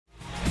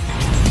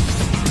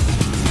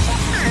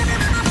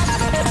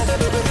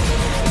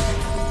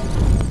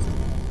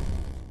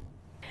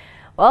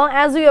Well,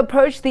 as we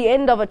approach the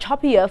end of a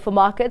choppy year for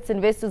markets,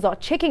 investors are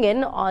checking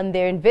in on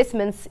their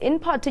investments, in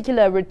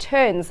particular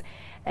returns.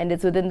 And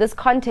it's within this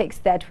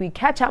context that we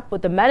catch up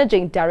with the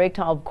Managing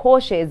Director of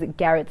CoreShares,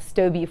 Gareth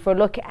Stobie, for a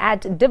look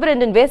at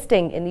dividend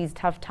investing in these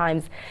tough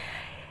times.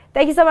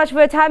 Thank you so much for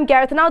your time,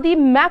 Gareth. Now, the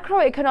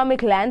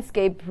macroeconomic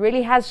landscape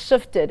really has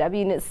shifted. I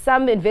mean,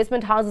 some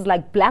investment houses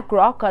like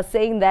BlackRock are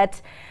saying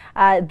that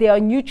there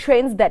are new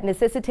trends that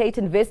necessitate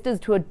investors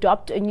to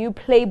adopt a new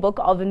playbook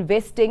of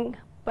investing.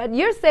 But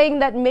you're saying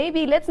that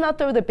maybe let's not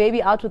throw the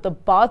baby out with the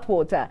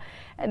bathwater.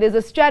 And there's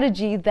a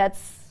strategy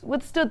that's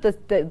withstood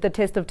the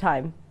test of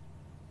time.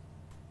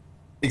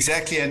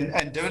 Exactly,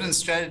 and dividend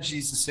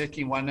strategies are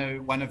certainly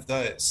one of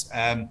those.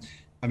 I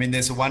mean,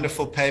 there's a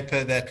wonderful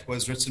paper that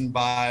was written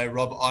by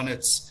Rob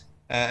Arnott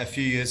a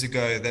few years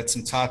ago that's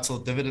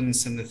entitled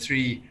Dividends and the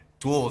Three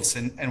Dwarfs.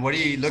 And what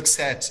he looks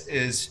at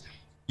is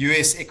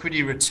US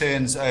equity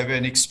returns over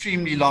an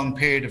extremely long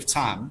period of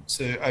time,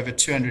 so over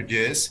 200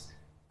 years.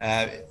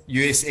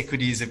 US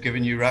equities have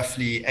given you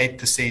roughly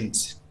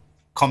 8%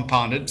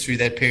 compounded through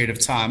that period of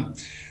time,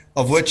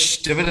 of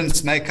which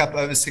dividends make up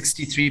over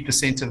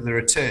 63% of the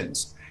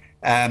returns.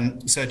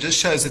 So it just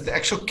shows that the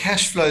actual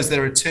cash flows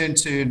that return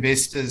to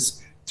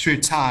investors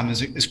through time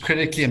is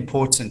critically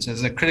important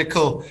as a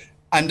critical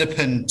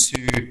underpin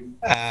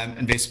to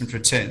investment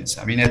returns.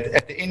 I mean,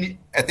 at the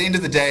end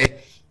of the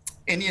day,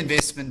 any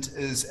investment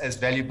is as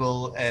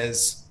valuable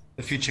as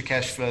the future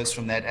cash flows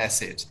from that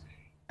asset.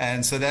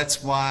 And so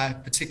that's why,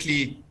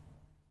 particularly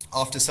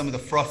after some of the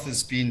froth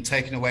has been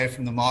taken away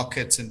from the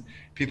market and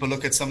people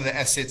look at some of the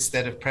assets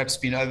that have perhaps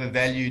been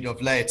overvalued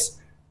of late,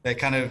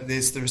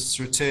 there's this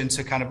return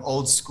to kind of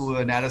old school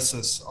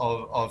analysis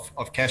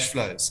of cash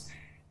flows.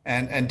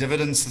 And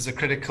dividends is a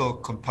critical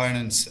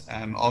component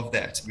of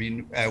that. I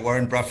mean,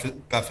 Warren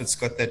Buffett's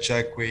got that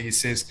joke where he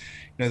says,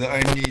 the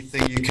only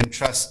thing you can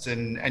trust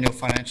in annual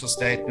financial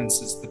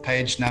statements is the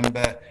page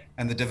number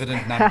and the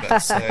dividend number.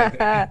 So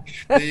there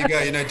you go.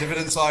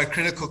 Dividends are a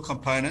critical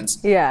component.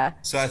 Yeah.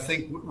 So I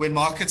think when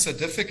markets are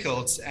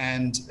difficult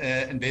and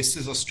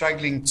investors are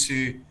struggling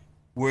to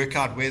work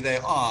out where they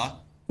are,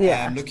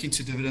 looking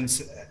to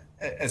dividends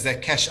as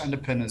that cash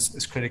underpin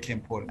is critically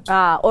important.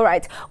 All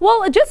right.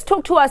 Well, just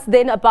talk to us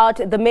then about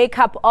the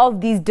makeup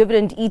of these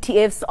dividend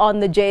ETFs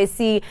on the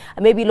JSE,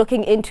 maybe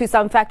looking into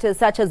some factors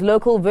such as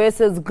local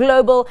versus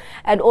global,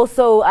 and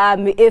also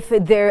if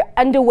they're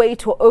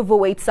underweight or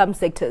overweight some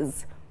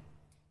sectors.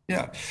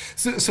 Yeah.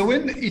 So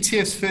when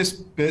ETFs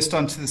first burst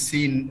onto the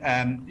scene,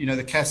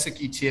 the classic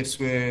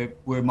ETFs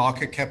were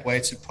market cap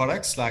weighted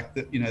products like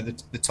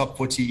the top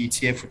 40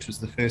 ETF, which was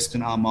the first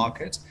in our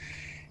market.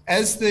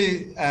 As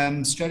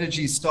the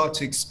strategies start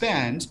to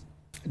expand,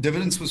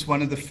 dividends was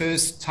one of the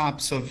first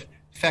types of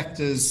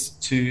factors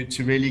to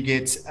really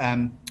get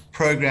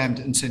programmed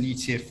into an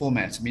ETF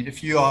format. I mean,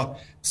 if you are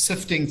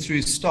sifting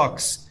through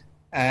stocks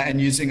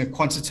and using a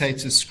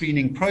quantitative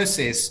screening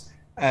process,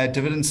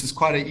 dividends is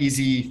quite an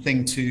easy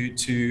thing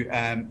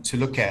to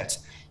look at.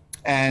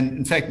 And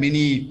in fact,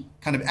 many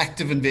kind of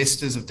active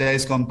investors of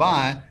days gone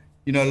by,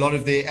 a lot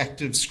of their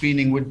active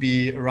screening would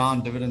be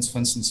around dividends, for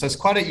instance. So it's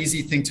quite an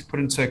easy thing to put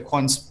into a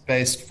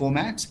quant-based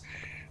format.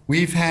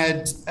 We've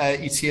had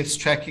ETFs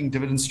tracking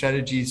dividend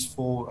strategies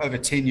for over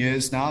 10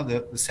 years now.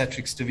 The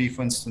Satrix Divi,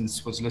 for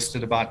instance, was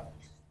listed about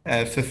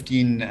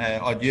 15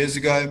 odd years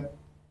ago.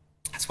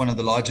 It's one of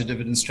the larger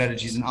dividend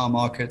strategies in our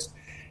market.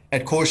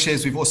 At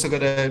CoreShares,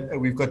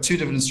 we've got two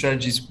dividend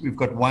strategies. We've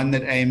got one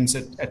that aims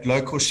at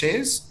local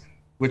shares,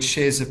 which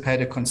shares have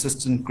paid a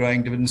consistent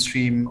growing dividend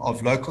stream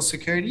of local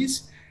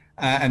securities.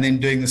 And then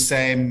doing the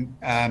same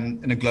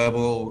in a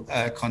global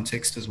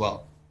context as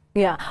well.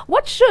 Yeah.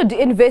 What should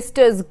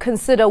investors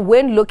consider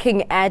when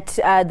looking at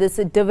this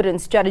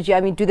dividend strategy?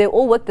 I mean, do they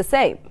all work the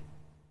same?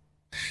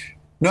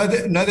 No,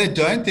 they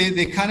don't.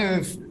 They're kind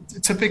of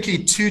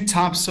typically two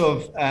types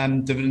of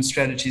dividend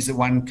strategies that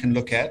one can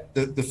look at.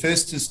 The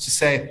first is to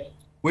say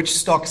which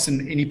stocks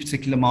in any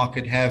particular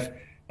market have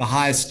the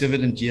highest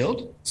dividend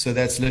yield. So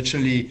that's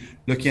literally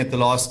looking at the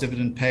last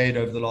dividend paid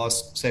over the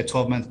last, say,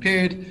 12-month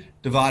period,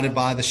 divided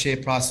by the share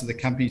price of the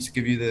company to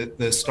give you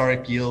the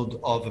historic yield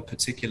of a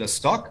particular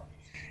stock.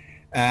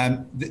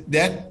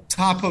 That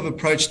type of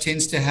approach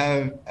tends to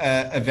have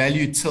a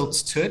value tilt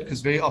to it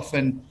because very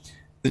often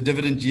the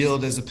dividend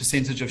yield as a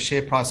percentage of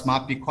share price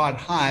might be quite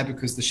high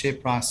because the share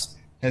price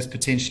has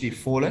potentially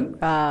fallen.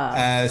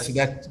 So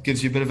that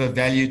gives you a bit of a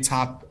value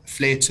type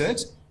flair to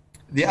it.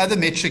 The other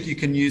metric you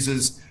can use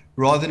is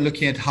rather than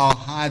looking at how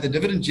high the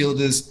dividend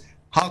yield is,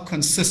 how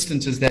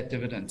consistent is that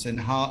dividend and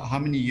how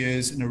many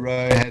years in a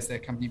row has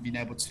that company been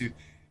able to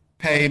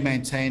pay,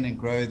 maintain, and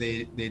grow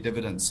their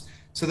dividends.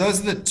 So those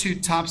are the two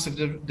types of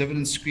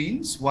dividend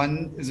screens.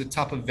 One is a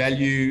type of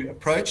value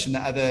approach, and the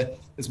other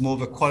is more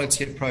of a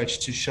quality approach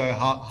to show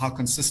how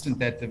consistent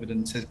that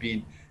dividend has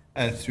been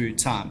through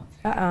time.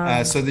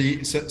 So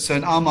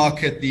in our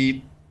market,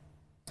 the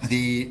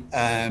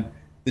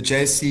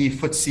JSE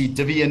FTSE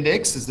Divi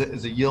Index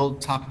is a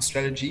yield type of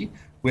strategy,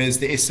 whereas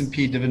the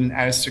S&P Dividend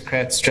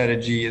Aristocrat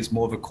strategy is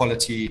more of a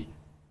quality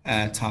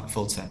type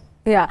filter.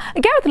 Yeah.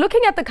 Gareth,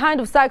 looking at the kind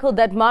of cycle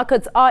that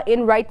markets are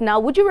in right now,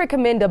 would you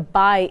recommend a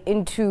buy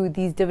into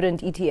these dividend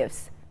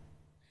ETFs?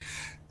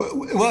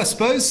 Well, I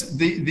suppose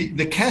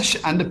the cash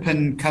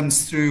underpin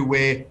comes through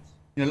where,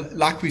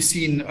 like we've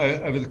seen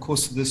over the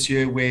course of this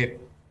year, where,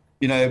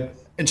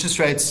 interest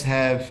rates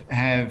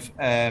have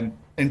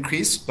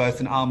increased both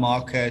in our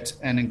market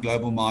and in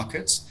global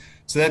markets.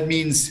 So that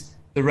means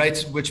the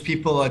rate at which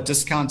people are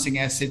discounting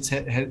assets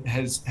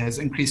has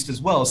increased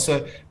as well.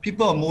 So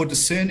people are more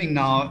discerning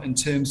now in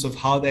terms of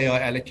how they are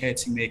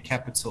allocating their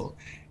capital.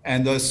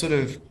 And those sort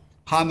of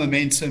high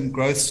momentum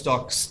growth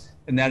stocks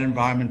in that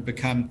environment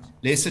become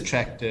less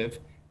attractive.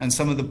 And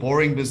some of the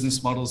boring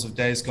business models of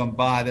days gone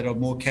by that are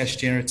more cash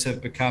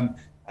generative become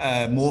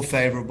more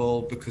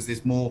favorable because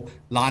there's more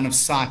line of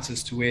sight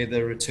as to where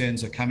the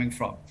returns are coming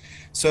from.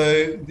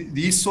 So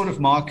these sort of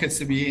markets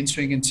that we're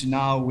entering into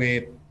now,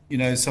 where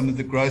some of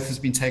the growth has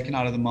been taken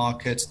out of the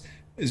market,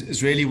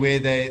 is really where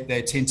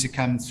they tend to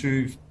come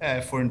through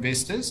for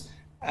investors.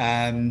 So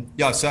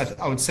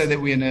I would say that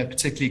we're in a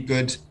particularly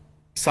good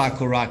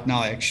cycle right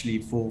now, actually,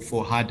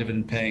 for high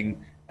dividend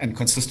paying and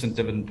consistent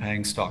dividend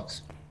paying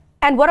stocks.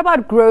 And what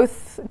about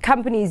growth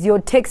companies, your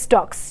tech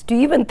stocks? Do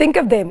you even think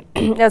of them?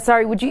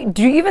 Do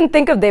you even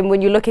think of them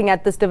when you're looking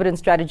at this dividend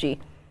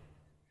strategy?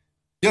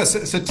 Yeah,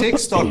 so tech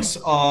stocks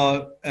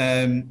are,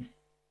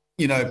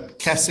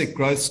 classic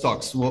growth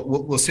stocks,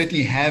 will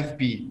certainly have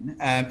been.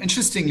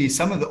 Interestingly,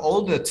 some of the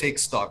older tech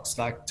stocks,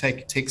 like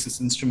take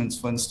Texas Instruments,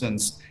 for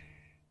instance,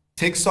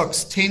 tech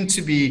stocks tend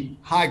to be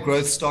high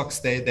growth stocks.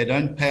 They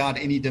don't pay out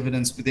any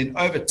dividends, but then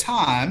over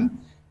time,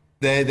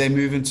 they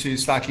move into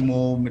slightly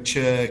more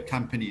mature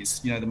companies,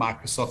 the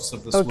Microsofts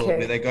of this world,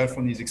 where they go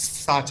from these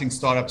exciting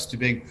startups to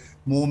being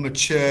more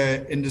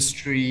mature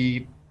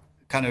industry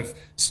kind of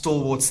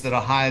stalwarts that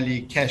are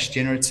highly cash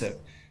generative.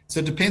 So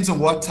it depends on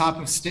what type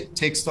of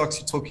tech stocks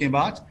you're talking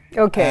about.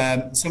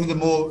 Some of the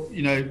more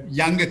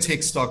younger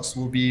tech stocks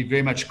will be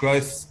very much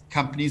growth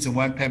companies and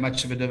won't pay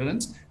much of a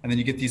dividend. And then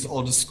you get these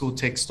older school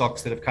tech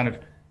stocks that have kind of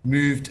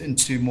moved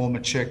into more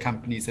mature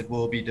companies that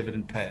will be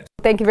dividend payers.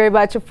 Thank you very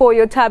much for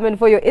your time and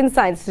for your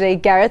insights today,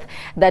 Gareth.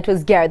 That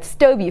was Gareth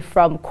Stobie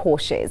from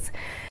CoreShares.